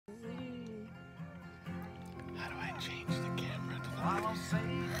change the camera to the other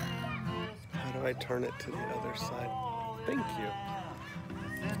side. How do I turn it to the other side? Thank you.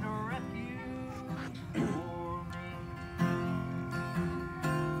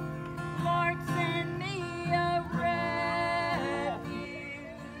 Lord, send me a refuge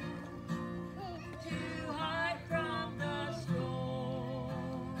to hide from the storm.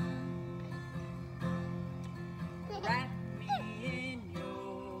 Wrap me in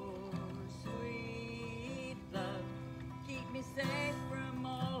your sweet love. Keep me safe from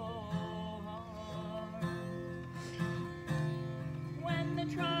all harm. When the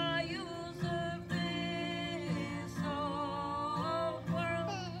trials of this old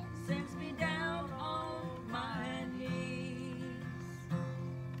world sends me down on my knees,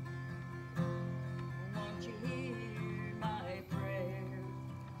 won't you hear my prayer?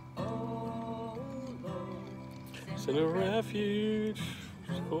 Oh Lord, Send a refuge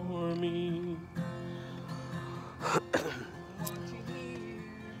for me. won't you hear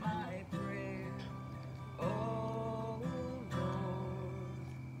my prayer? Oh Lord,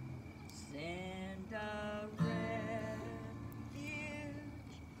 send a refuge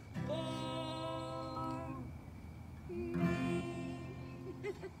for me.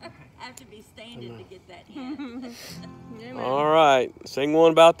 I have to be standing to get that in. All right, sing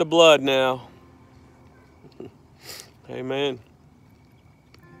one about the blood now. Amen.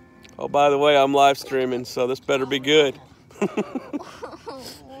 Oh, by the way, I'm live streaming, so this better be good.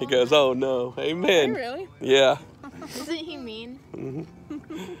 He goes, oh no. Amen. Really? Yeah. Isn't he mean?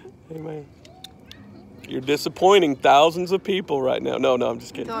 Amen. You're disappointing thousands of people right now. No, I'm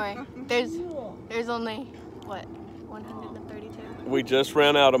just kidding. Don't worry. There's only, what, 132? We just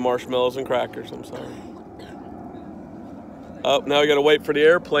ran out of marshmallows and crackers. I'm sorry. Oh, now we gotta wait for the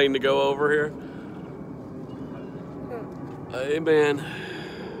airplane to go over here. Amen.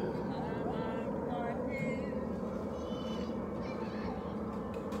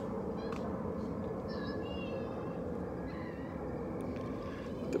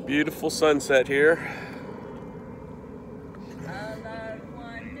 The beautiful sunset here. I loved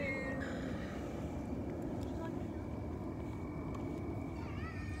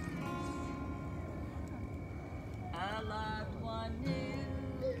one new.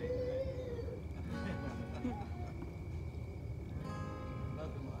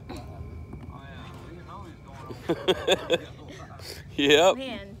 Yep.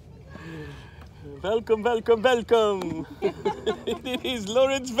 Man. Welcome, welcome, welcome. It is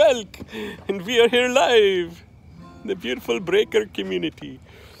Lawrence Velk, and we are here live. The beautiful breaker community.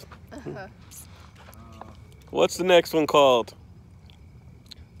 What's the next one called?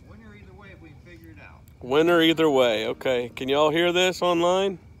 Winner either way if we figure it out. Winner either way. Okay. Can you all hear this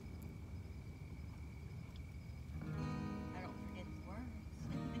online? I don't forget the words.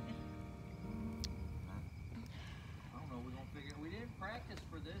 I don't know, we're gonna figure it. We didn't practice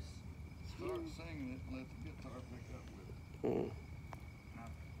for this. Start singing it and let the guitar pick up with it.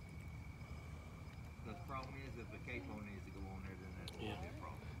 The problem is if the capo needs to go on there, then that's gonna be a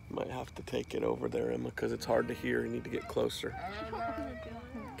problem. Might have to take it over there, Emma, because it's hard to hear. You need to get closer.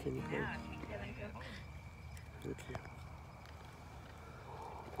 Can you hear? Thank you.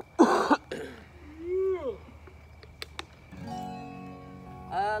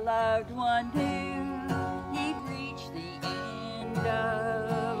 A loved one knew he'd reached the end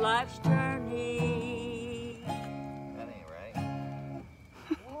of life's journey. That ain't right.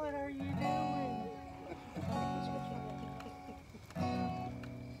 What are you doing?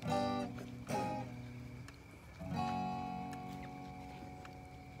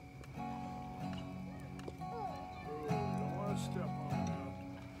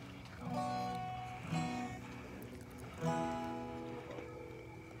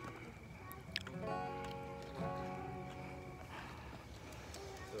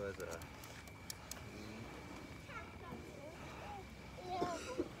 So as a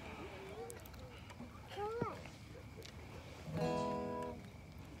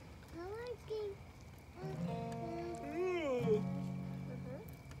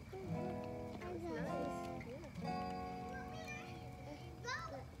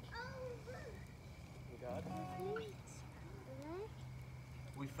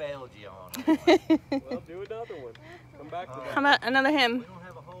we failed you on it. Well, do another one. Come back to How that. about another hymn? We don't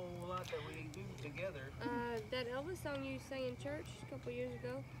have a whole lot that we do together. That Elvis song you sang in church a couple years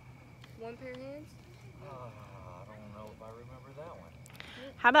ago, One Pair of Hands. I don't know if I remember that one.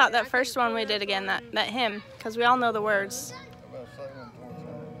 How about that first one we did again, that hymn? Because we all know the words. How about second one?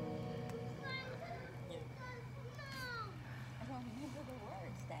 I don't remember the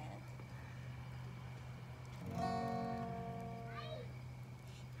words, Dad.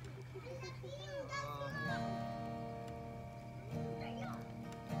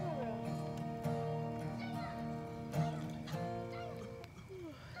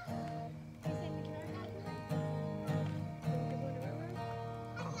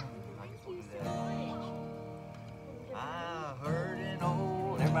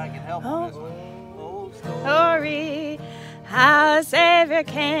 Oh, story, how a Savior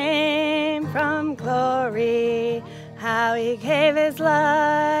came from glory, how he gave his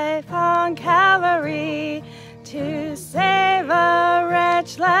life on Calvary to save a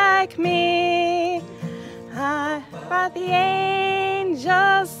wretch like me. I brought the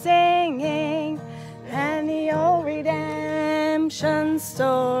angels singing and the old redemption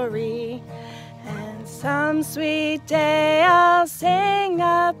story. And some sweet day I'll sing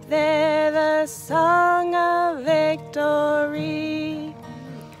up there the song of victory.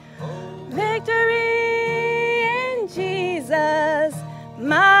 Victory in Jesus,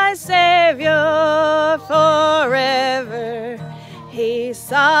 my Savior forever. He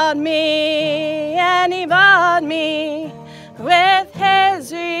sought me and he bought me with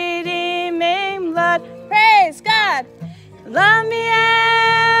his redeeming blood. Praise God! Love me ere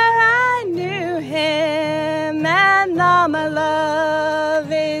I knew him, and all my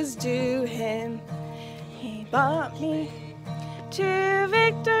love is due him. He brought me to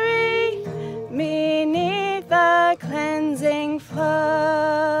victory beneath the cleansing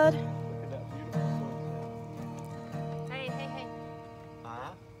flood. Hey.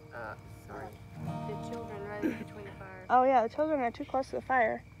 Sorry. The children running between the fires. Oh yeah, the children are too close to the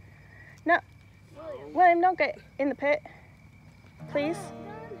fire. No, William, don't get in the pit. Please.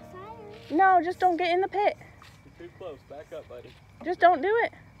 No, just don't get in the pit. You're too close. Back up, buddy. Just don't do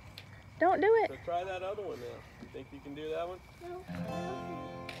it. Don't do it. So try that other one now. You think you can do that one?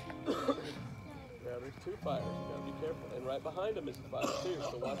 Yeah, there's two fires. You gotta be careful. And right behind them is a fire too.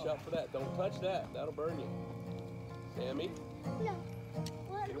 So watch out for that. Don't touch that. That'll burn you. Sammy? No.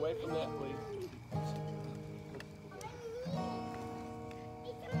 Get away from that, please.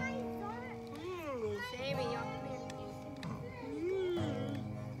 Sammy, y'all come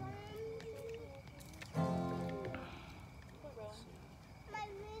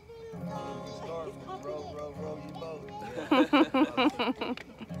Row your boat.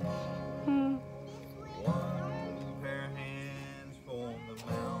 One pair of hands form the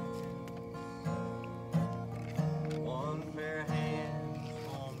mountain. One pair of hands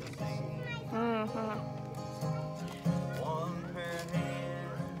form the sea. One pair of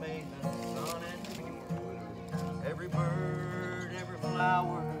hands made the sun and moon. Every bird, every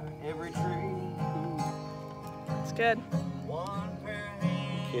flower, every tree. It's good. One pair of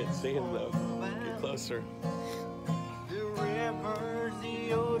hands. Can't see him though. Get closer. The rivers,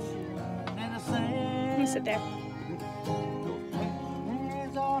 the ocean, and the sand. Let me sit there.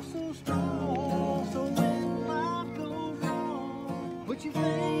 Hands are so strong, so when life goes wrong, put your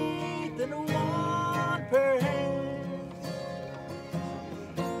faith in one pair of hands.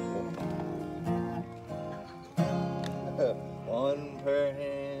 One pair of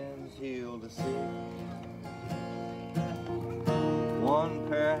hands heal the sick. One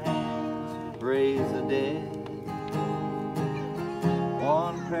pair of hands raise the dead.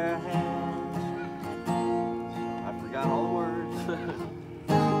 One pair of hands. I forgot all the words.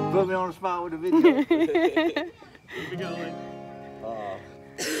 Put me on the spot with the video. Keep it going.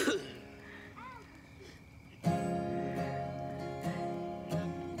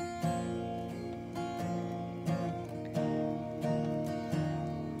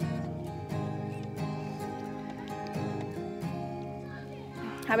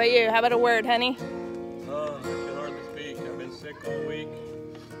 How about you? How about a word, honey? Oh, I can hardly speak. I've been sick all week.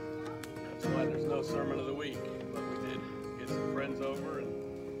 That's why there's no sermon of the week. But we did get some friends over, and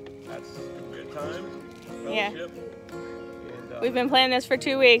that's a good time. Yeah. Fellowship. And, We've been planning this for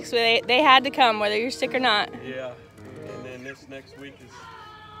 2 weeks. They had to come, whether you're sick or not. Yeah. And then this next week is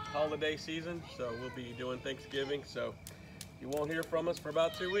holiday season, so we'll be doing Thanksgiving. So you won't hear from us for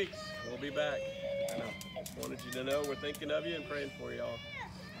about 2 weeks. We'll be back. And I just wanted you to know we're thinking of you and praying for y'all.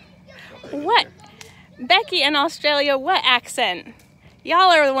 What? Becky in Australia, what accent? Y'all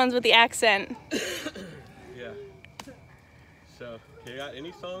are the ones with the accent. Yeah. So, you got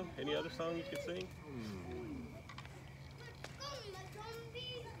any song? Any other song you could sing?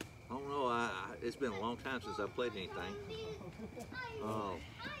 I don't know. It's been a long time since I played anything. Oh,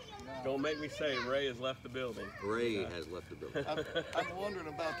 Don't make me say Ray has left the building. Ray has left the building. I'm wondering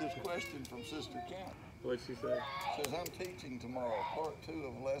about this question from Sister Kent. What'd she say? Says, I'm teaching tomorrow part 2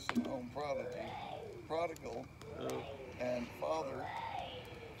 of lesson on prodigal Oh. and father,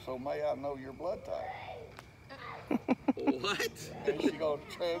 so may I know your blood type? What? Is she going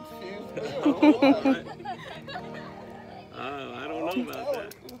to transfuse me or what? I don't know about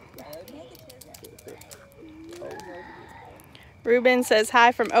that. Ruben says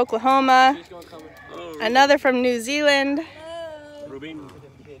hi from Oklahoma. Oh, Another from New Zealand. Ruben.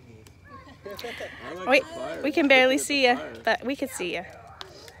 I like Wait, the fire. we can barely Looking see at you, the fire. but we could see you.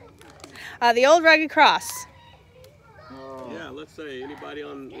 The old rugged cross. Yeah, let's say anybody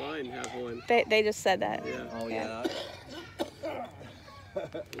online have one. They just said that. Yeah. Oh, yeah.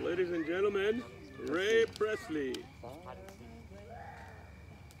 Ladies and gentlemen, Ray Presley.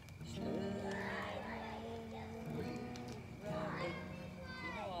 You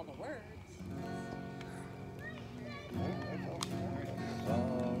know all the words.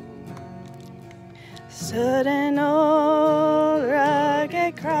 Stood an old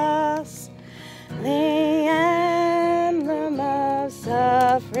rugged cross, the emblem of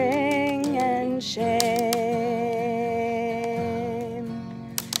suffering and shame.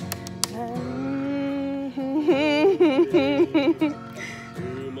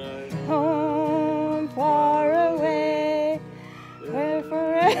 Home far away, where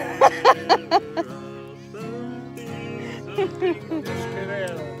forever.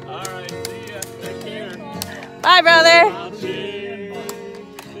 All right, see ya. Take care. Bye, brother. I'll see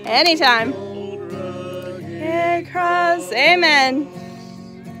Anytime. old rugged Rugged cross, amen.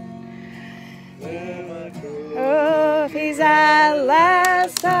 Oh, if he's at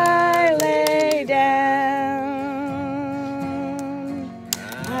last I lay down,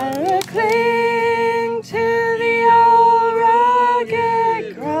 I will cling to the old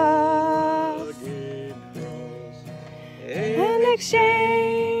rugged cross and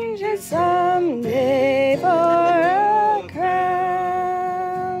exchange it someday for a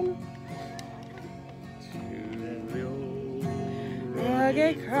crown.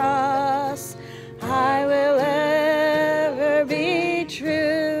 Rugged cross, I will ever be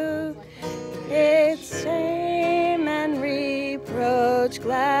true. Its shame and reproach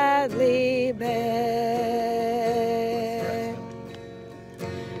gladly bear.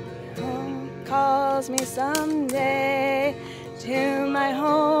 Home calls me someday to my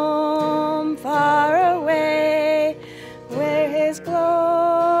home far away, where His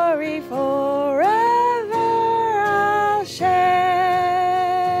glory forever I'll share.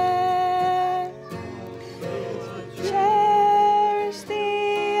 Cherish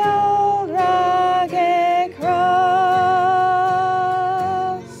the old rugged cross.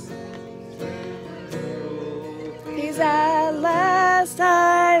 These at last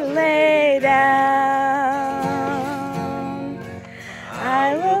I lay down,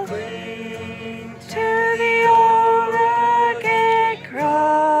 I will cling to the old rugged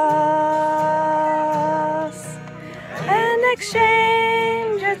cross and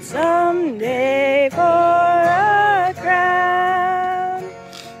exchange it someday for a crown.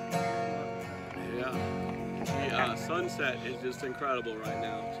 Yeah. The sunset is just incredible right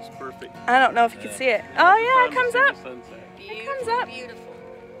now. Just perfect. I don't know if you can see it. Oh yeah, it comes up. Sunset. It comes up. Beautiful.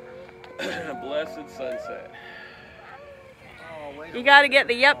 Blessed sunset. You got to get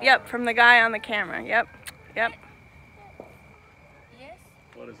the yep from the guy on the camera. Yep. Yes.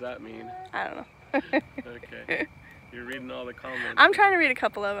 What does that mean? I don't know. Okay. You're reading all the comments. I'm trying to read a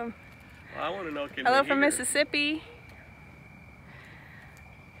couple of them. Well, I want to know, can Hello we from hear? Mississippi.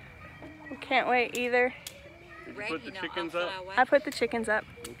 Can't wait either. Did you put the chickens up? I put the chickens up.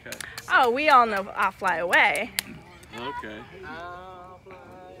 Okay. Oh, we all know I'll fly away. Okay.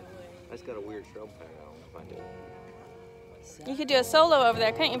 That's got a weird shrub pattern. I don't know if I did. You could do a solo over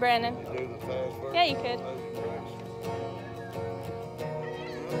there, couldn't you, Brandon? Do the fast version. Yeah, you could.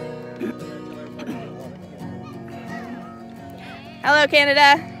 Hello,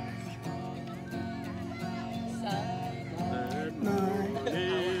 Canada.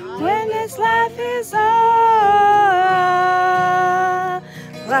 When this life is all,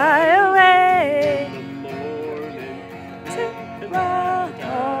 fly away to my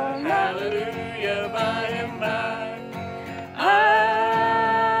home. Hallelujah, by and by.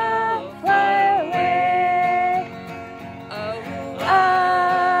 I'll fly away.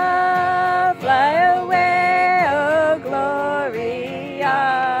 I'll fly away, oh glory.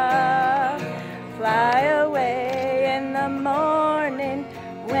 I'll fly away in the morning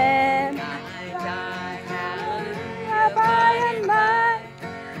when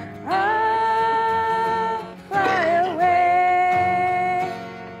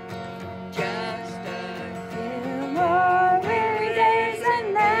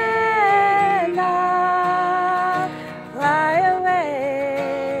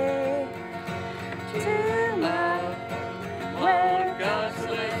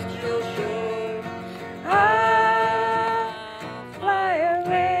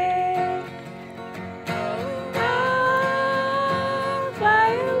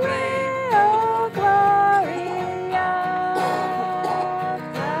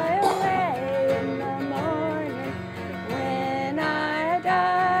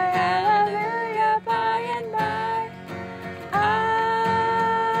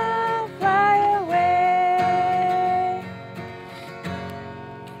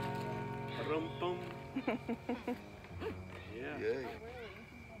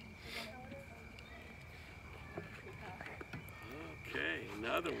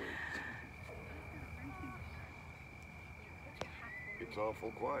another one. It's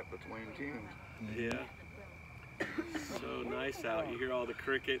awful quiet between teams. Yeah. So nice out. You hear all the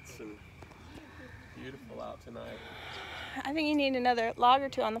crickets and beautiful out tonight. I think you need another log or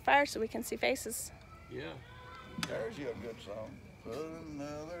two on the fire so we can see faces. Yeah. There's you a good song. Put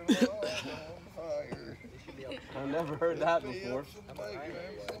another log on fire. I've never heard that before. Some bacon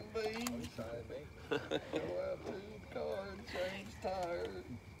and some beans. Go out to the car and change tires.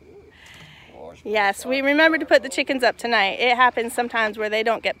 Wash my Yes, we socks remember to off. put the chickens up tonight. It happens sometimes where they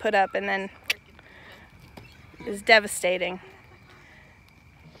don't get put up and then it's devastating.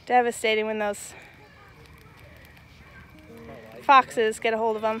 Devastating when those foxes get a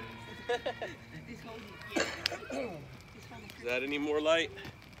hold of them. Is that any more light?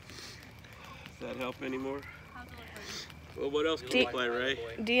 Does that help anymore? Well, what else can you play, Ray?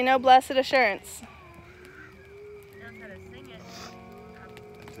 Do you know Blessed Assurance?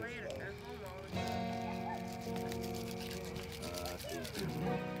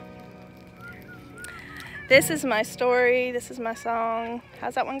 This is my story, this is my song.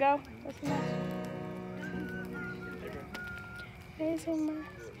 How's that one go? Praising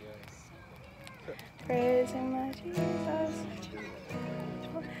my Jesus.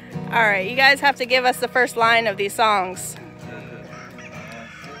 All right, you guys have to give us the first line of these songs.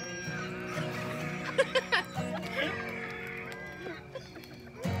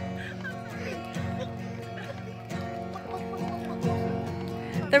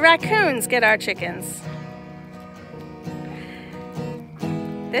 The raccoons get our chickens.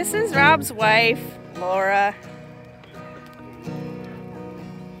 This is Rob's wife, Laura.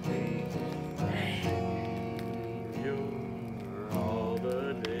 All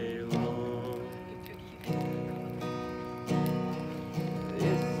the day long.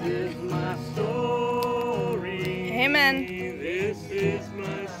 This is my story. Amen. This is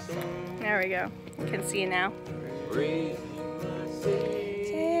my song. There we go. You can see now. Praise my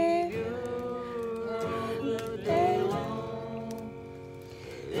Savior all the day long.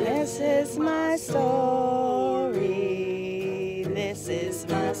 This is my story. This is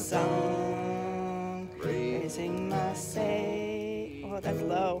my song. Praising my Savior. Oh, that's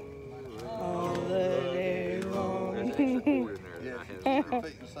low. All the day long. Yeah,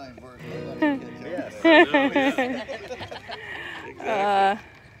 repeat the same verse. Yes. Exactly.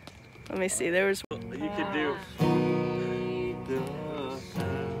 Let me see. There was. You could do.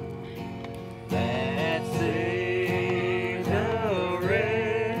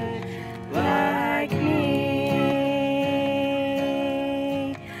 Like me,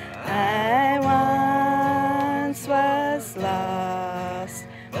 I once was lost,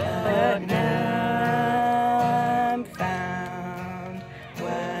 but now I'm found.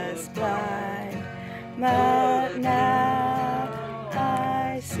 Was blind, but now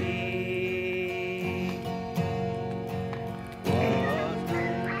I see.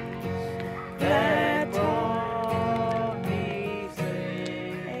 That brought me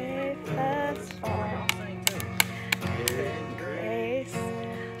safe thus far. Grace,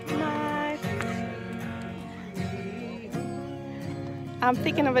 my I'm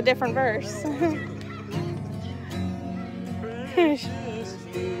thinking of a different verse.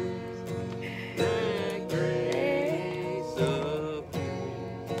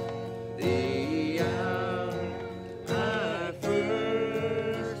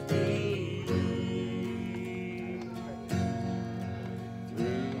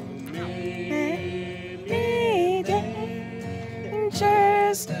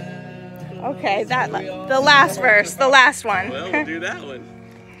 Okay, the last verse, the last one. Well, we'll do that one.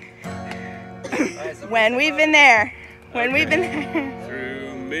 When we've been there. When we've been there.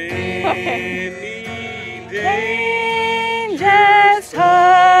 Through many days, Dangers,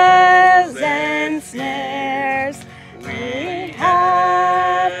 toils, and snares, we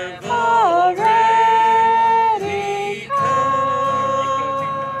have already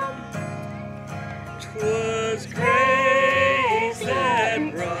come. 'Twas grace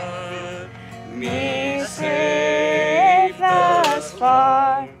that brought me Safe thus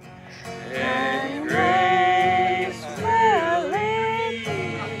far, and grace will lead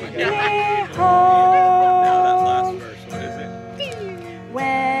me home. Now that last verse, what is it?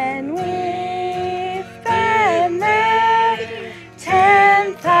 When we've been there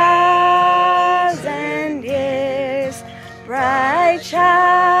 10,000 years, bright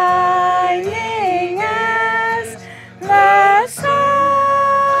shining as the sun,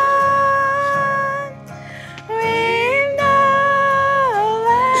 we've no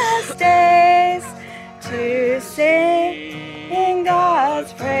less days to sing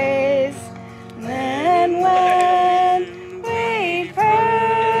God's praise than when we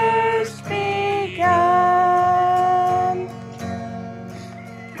first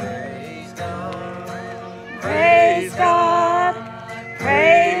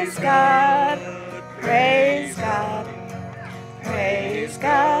God, praise God, praise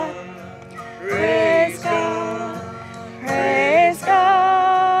God, praise God, praise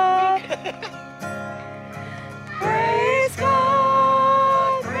God, praise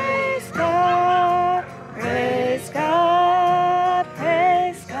God, praise God, praise God,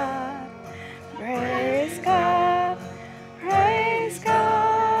 praise God, praise God, praise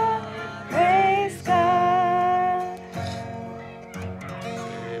God, praise God.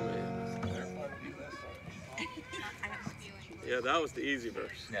 Amen. Yeah, that was the easy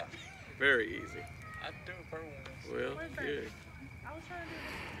verse. Yeah. Very easy. I do it for one. Well, good.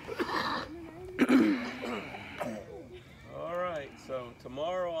 All right, so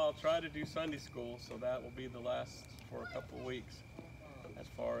tomorrow I'll try to do Sunday school, so that will be the last for a couple of weeks as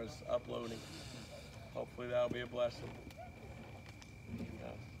far as uploading. Hopefully that'll be a blessing.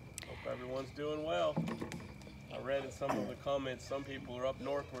 Hope everyone's doing well. I read in some of the comments, some people are up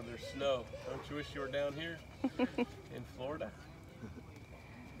north where there's snow. Don't you wish you were down here in Florida?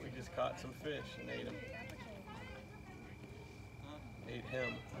 We just caught some fish and ate them. Ate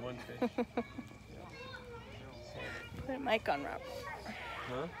him, one fish. Put a mic on, Rob.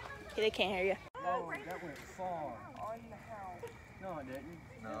 Huh? They can't hear you. Oh, that went far. No, it didn't.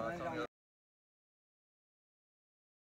 No, it's on the